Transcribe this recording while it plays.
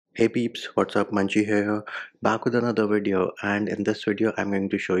Hey peeps, what's up? Munchie here, back with another video, and in this video I'm going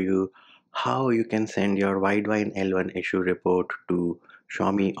to show you how you can send your Widevine L1 issue report to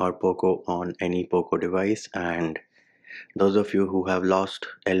Xiaomi or Poco on any Poco device. And those of you who have lost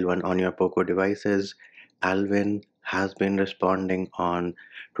L1 on your Poco devices, Alvin has been responding on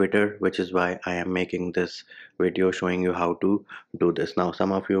Twitter, which is why I am making this video showing you how to do this. Now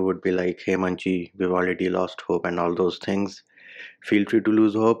some of you would be like, hey Munchie, we've already lost hope and all those things. Feel free to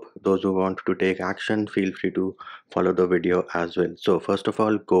lose hope. Those who want to take action, feel free to follow the video as well. So first of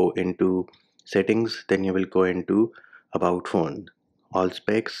all, go into settings, then you will go into about phone. All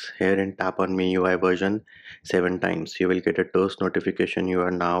specs, here and tap on MIUI version 7 times. You will get a toast notification you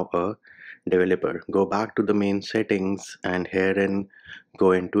are now a developer. Go back to the main settings and here and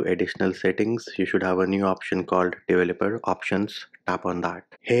go into additional settings. You should have a new option called developer options. Tap on that.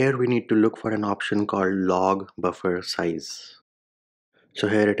 Here we need to look for an option called log buffer size. So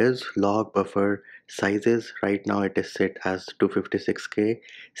here it is, log buffer sizes. Right now it is set as 256K.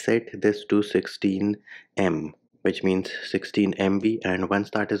 Set this to 16M, which means 16 MB, and once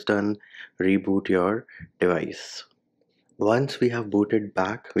that is done, reboot your device. Once we have booted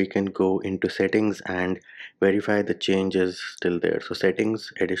back, we can go into settings and verify the change is still there. So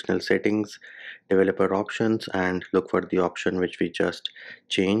settings, additional settings, developer options, and look for the option which we just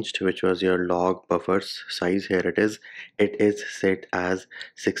changed, which was your log buffers size. Here it is. It is set as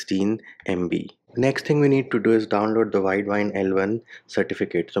 16 MB. Next thing we need to do is download the Widevine L1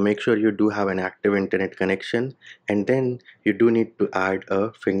 certificate. So make sure you do have an active internet connection, and then you do need to add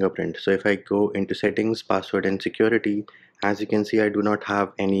a fingerprint. So if I go into settings, password and security, as you can see, I do not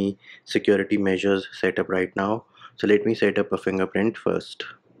have any security measures set up right now. So let me set up a fingerprint first.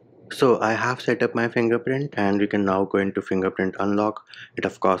 So I have set up my fingerprint, and we can now go into Fingerprint Unlock. It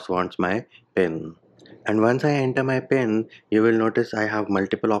of course wants my PIN. And once I enter my PIN, you will notice I have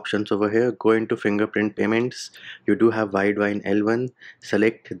multiple options over here. Go into fingerprint payments. You do have Widevine L1.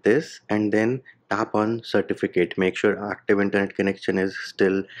 Select this and then tap on certificate. Make sure active internet connection is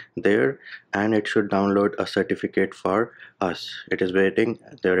still there, and it should download a certificate for us. It is waiting.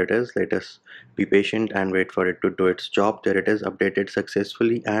 There it is. Let us be patient and wait for it to do its job. There it is, updated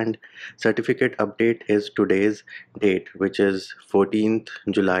successfully, and certificate update is today's date, which is 14th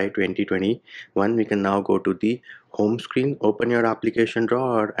July 2021. We can now go to the home screen, open your application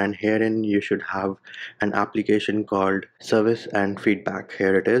drawer, and herein you should have an application called service and feedback.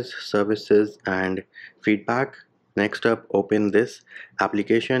 Here it is, services and feedback. Next up, open this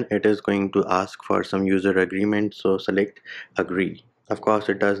application. It is going to ask for some user agreement, so select agree. Of course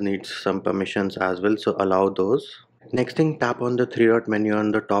it does need some permissions as well, so allow those. Next thing, tap on the three dot menu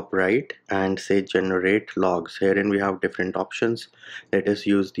on the top right and say generate logs. Herein we have different options. Let us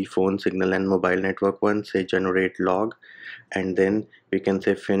use the phone, signal and mobile network one. Say generate log, and then we can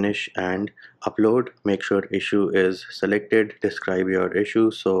say finish and upload. Make sure issue is selected. Describe your issue.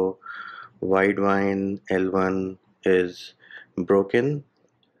 So Widevine L1 is broken.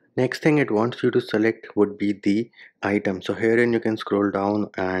 Next thing it wants you to select would be the item. So herein you can scroll down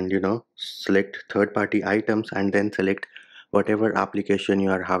and select third-party items and then select whatever application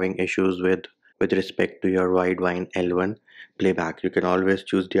you are having issues with respect to your Widevine L1 playback. You can always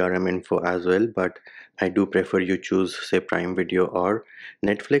choose DRM info as well, but I do prefer you choose say Prime Video or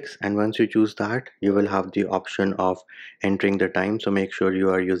Netflix. And once you choose that, you will have the option of entering the time. So make sure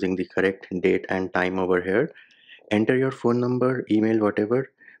you are using the correct date and time over here. Enter your phone number, email,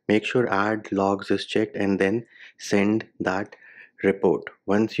 whatever. Make sure add logs is checked and then send that report.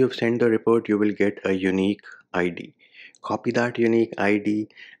 Once you've sent the report, you will get a unique ID. Copy that unique ID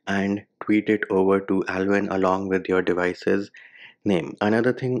and tweet it over to Alvin along with your device's name.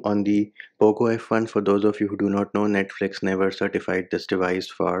 Another thing on the Poco F1, for those of you who do not know, Netflix never certified this device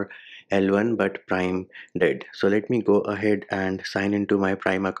for L1, but Prime did. So let me go ahead and sign into my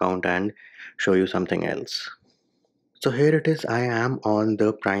Prime account and show you something else. So here it is, I am on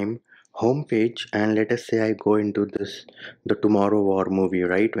the Prime homepage, and let us say I go into this, the Tomorrow War movie,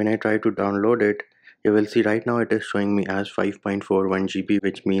 right? When I try to download it, you will see right now it is showing me as 5.41 GB,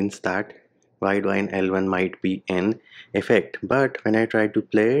 which means that Widevine L1 might be in effect. But when I try to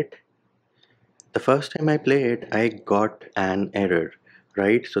play it, the first time I play it, I got an error,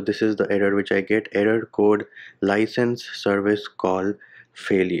 right? So this is the error which I get, error code license service call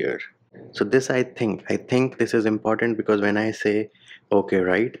failure. So this I think this is important, because when I say okay,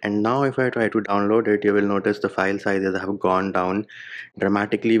 right, and now if I try to download it, you will notice the file sizes have gone down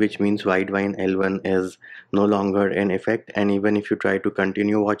dramatically, which means Widevine L1 is no longer in effect, and even if you try to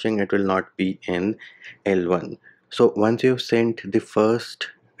continue watching, it will not be in L1. So once you've sent the first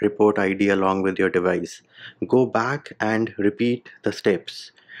report ID along with your device, go back and repeat the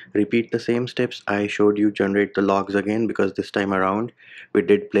steps. Repeat the same steps I showed you, generate the logs again, because this time around we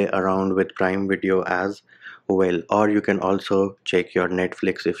did play around with Prime Video as well. Or you can also check your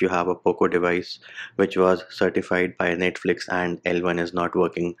Netflix if you have a Poco device which was certified by Netflix and L1 is not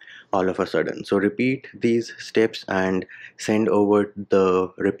working all of a sudden. So repeat these steps and send over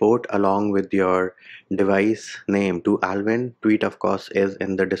the report along with your device name to Alvin. Tweet of course is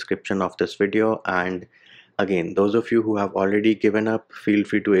in the description of this video. And again, those of you who have already given up, feel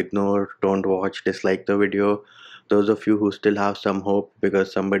free to ignore, don't watch, dislike the video. Those of you who still have some hope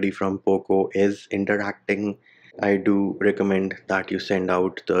because somebody from Poco is interacting, I do recommend that you send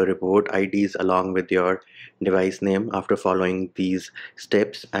out the report IDs along with your device name after following these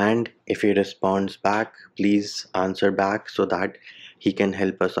steps. And if he responds back, please answer back so that he can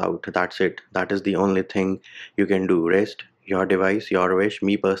help us out. That's it. That is the only thing you can do. Rest your device, your wish.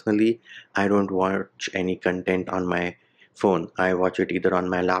 Me personally, I don't watch any content on my phone. I watch it either on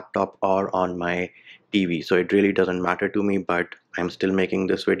my laptop or on my TV. So it really doesn't matter to me, but I'm still making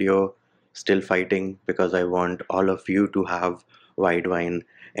this video, still fighting because I want all of you to have Widevine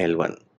L1.